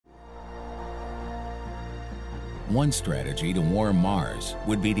One strategy to warm Mars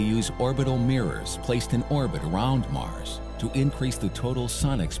would be to use orbital mirrors placed in orbit around Mars to increase the total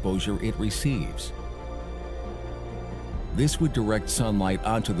sun exposure it receives. This would direct sunlight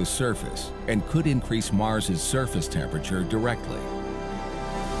onto the surface and could increase Mars's surface temperature directly.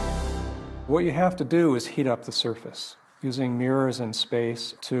 What you have to do is heat up the surface using mirrors in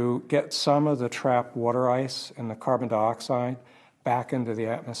space to get some of the trapped water ice and the carbon dioxide back into the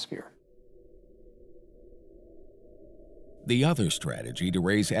atmosphere. The other strategy to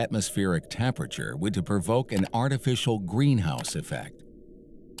raise atmospheric temperature would to provoke an artificial greenhouse effect.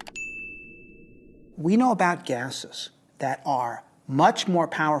 We know about gases that are much more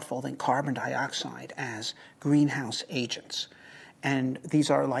powerful than carbon dioxide as greenhouse agents. And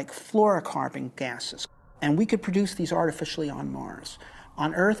these are like fluorocarbon gases. And we could produce these artificially on Mars.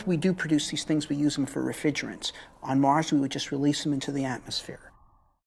 On Earth, we do produce these things, we use them for refrigerants. On Mars, we would just release them into the atmosphere.